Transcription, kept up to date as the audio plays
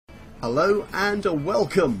Hello and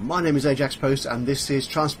welcome. My name is Ajaxpost and this is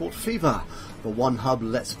Transport Fever, the One Hub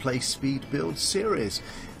Let's Play Speed Build series.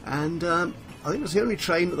 And I think it's the only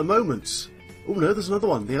train at the moment. Oh no, there's another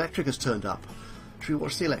one. The electric has turned up. Should we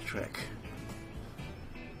watch the electric?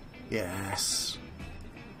 Yes.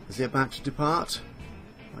 Is it about to depart?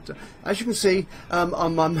 As you can see,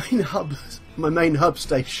 on my main hub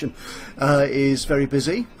station is very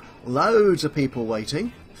busy. Loads of people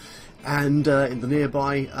waiting. And in the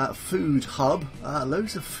nearby food hub,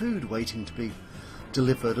 loads of food waiting to be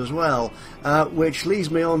delivered as well, which leads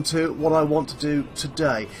me on to what I want to do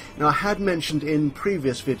today. Now, I had mentioned in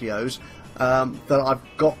previous videos that I've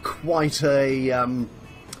got quite a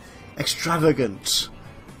extravagant,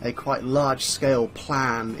 a quite large-scale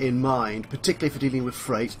plan in mind, particularly for dealing with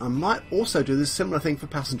freight. I might also do this similar thing for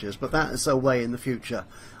passengers, but that is a way in the future,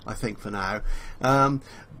 I think, for now.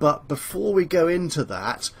 But before we go into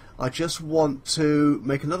that, I just want to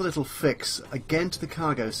make another little fix again to the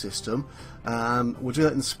cargo system. We'll do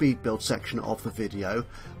that in the speed build section of the video,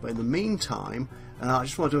 but in the meantime I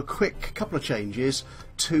just want to do a quick couple of changes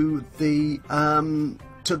to the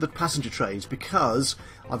passenger trains, because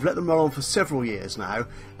I've let them run on for several years now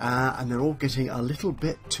and they're all getting a little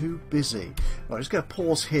bit too busy. Right, I'm just going to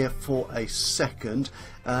pause here for a second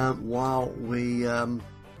while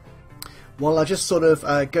I just sort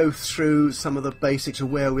of go through some of the basics of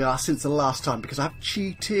where we are since the last time, because I've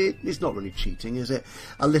cheated. It's not really cheating, is it?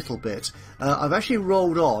 A little bit. I've actually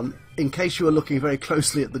rolled on, in case you were looking very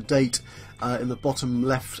closely at the date in the bottom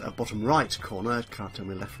left, bottom right corner. Can't tell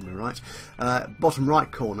me left from the right. Bottom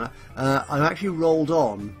right corner. I've actually rolled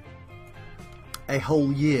on a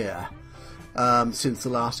whole year since the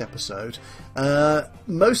last episode.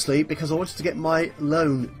 Mostly because I wanted to get my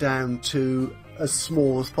loan down to as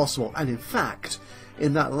small as possible, and in fact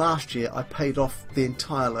in that last year I paid off the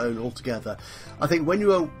entire loan altogether. I think when you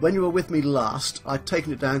were with me last, I'd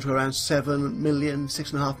taken it down to around 7 million,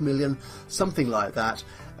 6.5 million, something like that,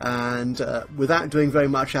 and without doing very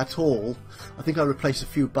much at all. I think I replaced a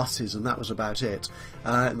few buses and that was about it.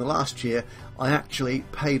 In the last year I actually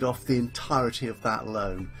paid off the entirety of that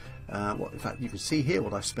loan. In fact, you can see here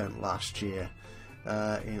what I spent last year.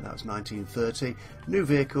 That was 1930. New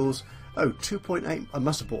vehicles. Oh, 2.8. I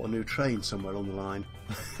must have bought a new train somewhere on the line.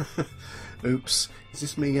 Oops. Is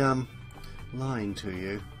this me lying to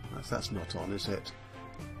you? That's not on, is it?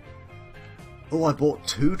 Oh, I bought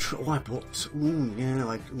two. Oh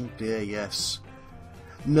dear, yes.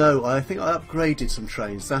 No, I think I upgraded some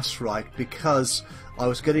trains. That's right, because I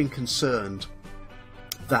was getting concerned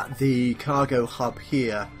that the cargo hub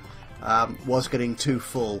here was getting too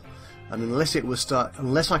full. And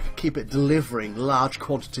unless I could keep it delivering large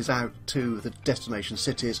quantities out to the destination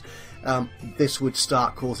cities, this would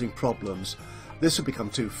start causing problems. This would become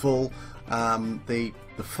too full. The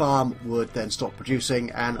farm would then stop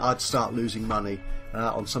producing, and I'd start losing money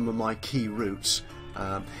on some of my key routes.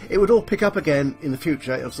 It would all pick up again in the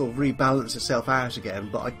future. It'll sort of rebalance itself out again.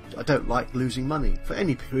 But I don't like losing money for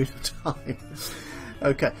any period of time.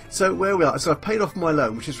 Okay, so where we are. So I paid off my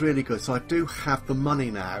loan, which is really good. So I do have the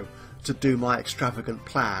money now to do my extravagant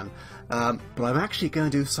plan, but I'm actually going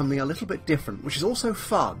to do something a little bit different, which is also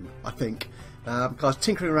fun, I think, because I was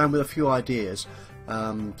tinkering around with a few ideas,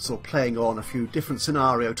 sort of playing on a few different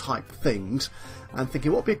scenario type things and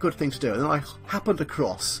thinking what would be a good thing to do, and then I happened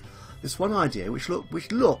across this one idea which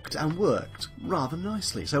looked and worked rather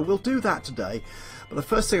nicely. So we'll do that today, but the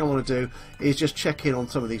first thing I want to do is just check in on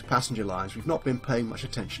some of these passenger lines. We've not been paying much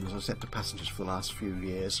attention, as I said, to passengers for the last few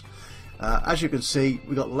years. As you can see,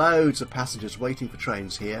 we've got loads of passengers waiting for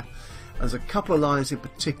trains here. There's a couple of lines in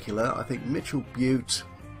particular, I think Mitchell Butte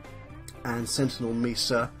and Sentinel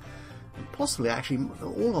Mesa, and possibly actually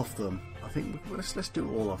all of them. I think let's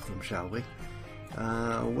do all of them, shall we?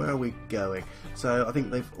 Where are we going? So I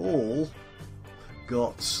think they've all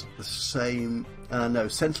got the same. No,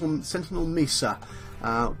 Sentinel Mesa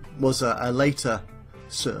was a later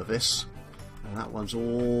service. And that one's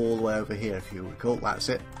all the way over here, if you recall. That's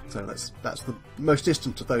it. So that's the most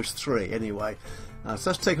distant of those three, anyway.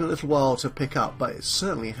 So that's taken a little while to pick up, but it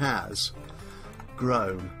certainly has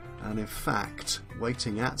grown. And in fact,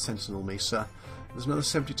 waiting at Sentinel Mesa, there's another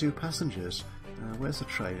 72 passengers. Where's the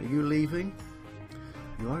train? Are you leaving?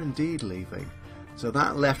 You are indeed leaving. So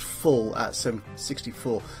that left full at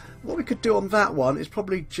 64. What we could do on that one is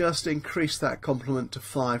probably just increase that complement to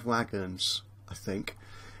 5 wagons, I think.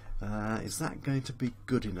 Is that going to be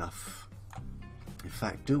good enough? In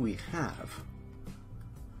fact, do we have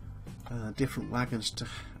different wagons to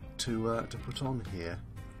put on here?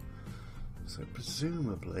 So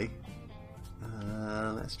presumably,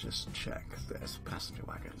 let's just check. There's passenger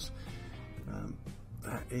wagons.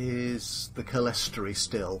 That is the cholestery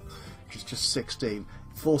still, which is just 16.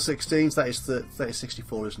 4 16s, that is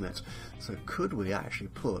 64, isn't it? So could we actually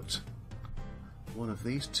put one of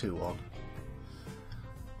these two on?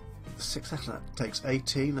 6, that takes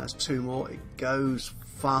 18, that's 2 more. It goes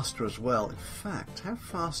faster as well. In fact, how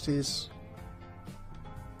fast is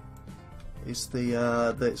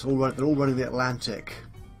the it's all they're all running the Atlantic.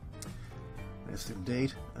 Yes,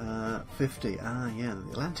 indeed. 50. Yeah, the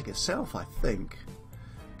Atlantic itself, I think,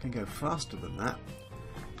 can go faster than that.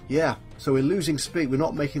 Yeah, so we're losing speed. We're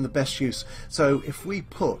not making the best use. So if we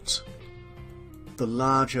put the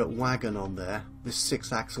larger wagon on there, this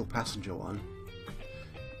 6-axle passenger one,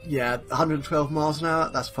 yeah, 112 miles an hour,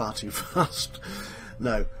 that's far too fast.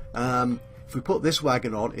 No, if we put this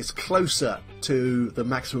wagon on, it's closer to the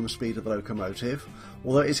maximum speed of the locomotive,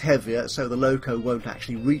 although it's heavier, so the loco won't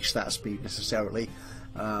actually reach that speed necessarily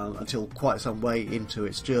until quite some way into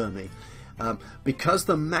its journey. Because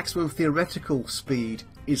the maximum theoretical speed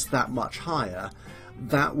is that much higher,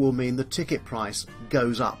 that will mean the ticket price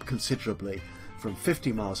goes up considerably, from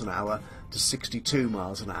 50 miles an hour to 62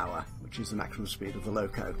 miles an hour, which is the maximum speed of the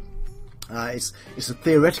loco. It's a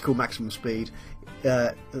theoretical maximum speed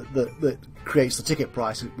that creates the ticket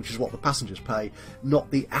price, which is what the passengers pay, not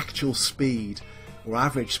the actual speed or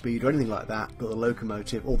average speed or anything like that the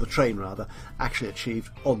locomotive, or the train rather, actually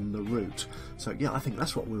achieved on the route. So yeah, I think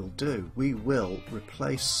that's what we'll do. We will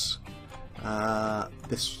replace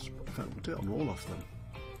this. In fact, we'll do it on all of them.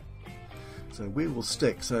 So we will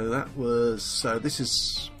stick. So that was. So this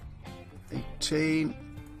is 18.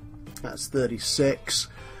 That's 36.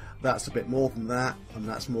 That's a bit more than that, and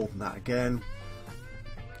that's more than that again.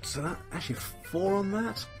 So that actually 4 on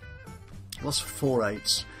that. What's 4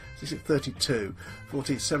 8s? Is it 32?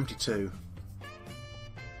 40, 72.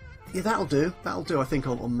 Yeah, that'll do. That'll do, I think,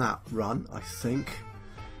 on that run, I think.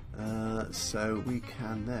 So we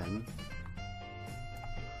can then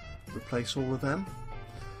replace all of them.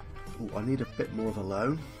 Ooh, I need a bit more of a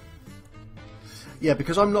loan. Yeah,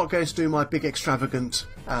 because I'm not going to do my big extravagant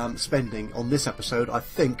spending on this episode, I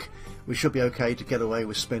think we should be okay to get away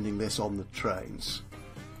with spending this on the trains.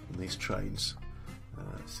 On these trains.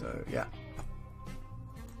 So, yeah.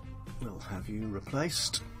 We'll have you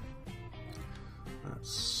replaced.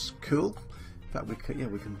 That's cool. In fact,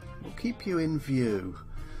 we'll keep you in view.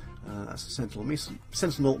 That's a sentinel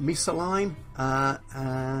misaline,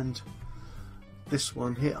 and this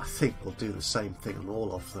one here, I think we'll do the same thing on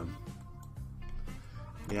all of them.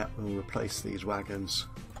 Yeah, we'll replace these wagons.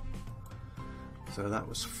 So that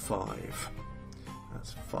was 5.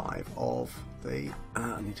 That's 5 of the.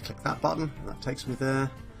 I need to click that button, and that takes me there.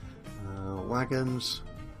 Wagons.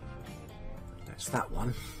 That's that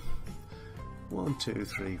one. 1, 2,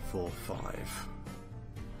 3, 4, 5.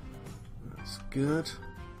 That's good.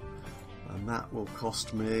 And that will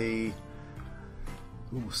cost me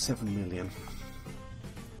 7 million.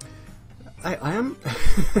 I am.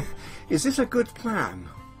 Is this a good plan?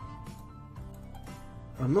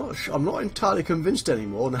 I'm not sure. I'm not entirely convinced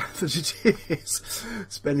anymore now that it is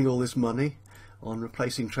spending all this money on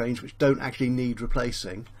replacing trains which don't actually need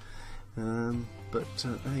replacing. But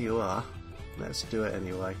there you are. Let's do it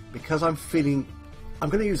anyway, because I'm feeling. I'm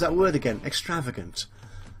going to use that word again. Extravagant.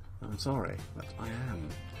 I'm sorry, but I am.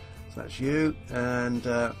 So that's you, and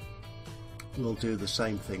we'll do the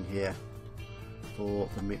same thing here for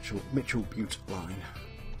the Mitchell Butte line.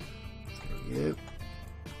 So you.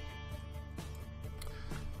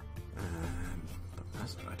 And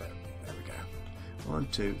that's right. There we go. 1,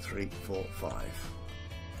 2, 3, 4, 5.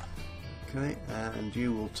 Okay, and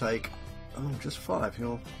you will take. Oh, just 5.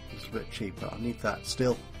 You're just a bit cheap, but I need that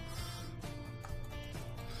still.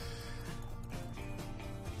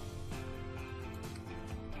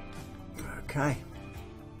 Okay.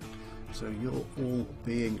 So you're all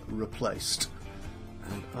being replaced.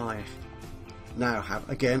 And I now have,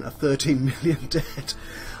 again, a 13 million debt.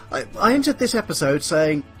 I entered this episode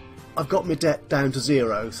saying I've got my debt down to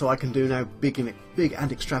 0, so I can do now big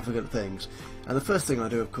and extravagant things. And the first thing I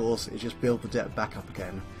do, of course, is just build the debt back up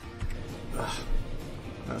again.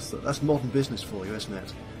 That's modern business for you, isn't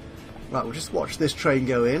it? Right, we'll just watch this train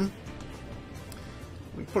go in.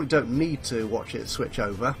 We probably don't need to watch it switch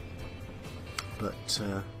over, but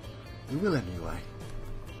we will anyway.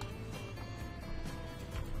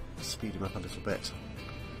 Speed him up a little bit. So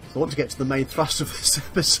I want to get to the main thrust of this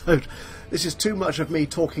episode. This is too much of me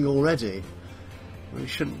talking already. Well, it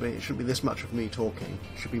shouldn't be. It shouldn't be this much of me talking.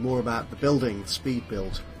 It should be more about the building, the speed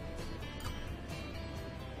build.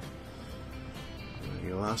 There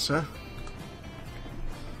you are, sir.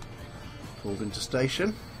 Pulled into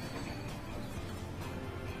station.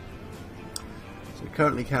 So we're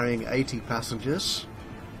currently carrying 80 passengers.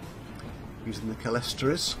 using the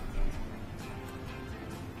cholesteries.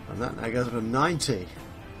 And that now goes up to 90.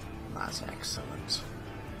 That's excellent.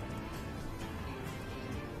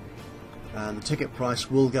 And the ticket price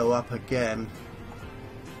will go up again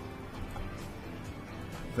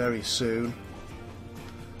very soon.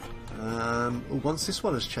 Once this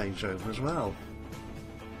one has changed over as well.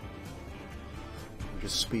 We'll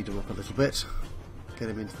just speed him up a little bit, get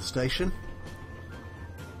him into the station.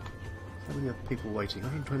 How many people waiting?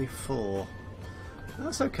 124.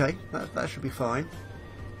 That's okay, that should be fine.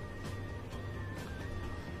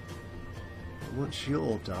 Once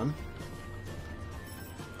you're done,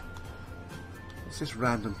 what's this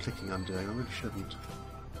random clicking I'm doing? I really shouldn't.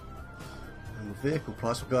 And the vehicle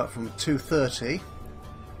price will go up from 230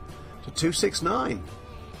 to 269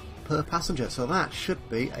 per passenger, so that should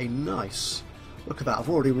be a nice, look at that, I've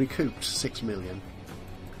already recouped 6 million.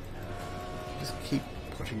 Just keep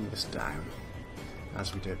putting this down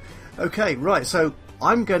as we do. Okay, right, so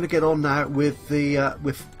I'm going to get on now with the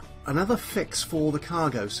with another fix for the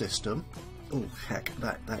cargo system. Oh heck,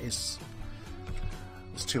 there's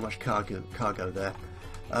too much cargo there.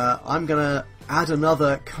 I'm going to add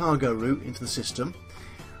another cargo route into the system,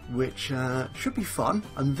 which should be fun.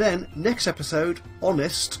 And then next episode,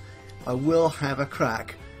 honest, I will have a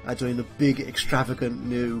crack at doing the big extravagant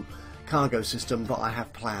new cargo system that I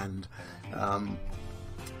have planned.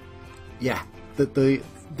 Yeah, the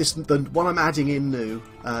one I'm adding in new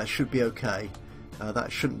should be okay.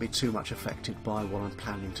 That shouldn't be too much affected by what I'm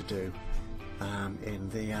planning to do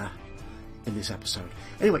in this episode.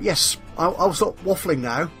 Anyway, yes, I'll stop waffling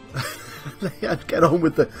now and get on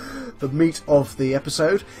with the meat of the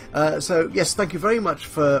episode. So yes, thank you very much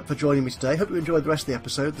for joining me today. Hope you enjoyed the rest of the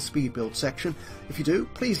episode, the speed build section. If you do,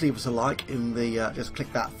 please leave us a like in the just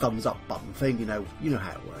click that thumbs up button thing. You know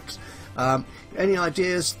how it works. Any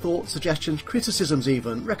ideas, thoughts, suggestions, criticisms,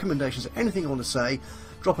 even recommendations, anything you want to say,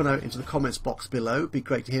 drop a note into the comments box below. It'd be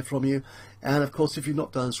great to hear from you. And of course, if you've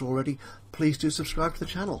not done so already, please do subscribe to the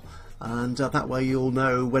channel. And that way you'll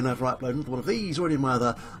know whenever I upload one of these or any of my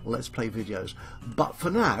other Let's Play videos. But for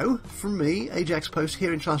now, from me, Ajaxpost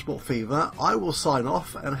here in Transport Fever, I will sign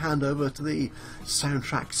off and hand over to the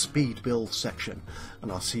soundtrack speed build section.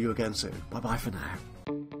 And I'll see you again soon. Bye bye for now.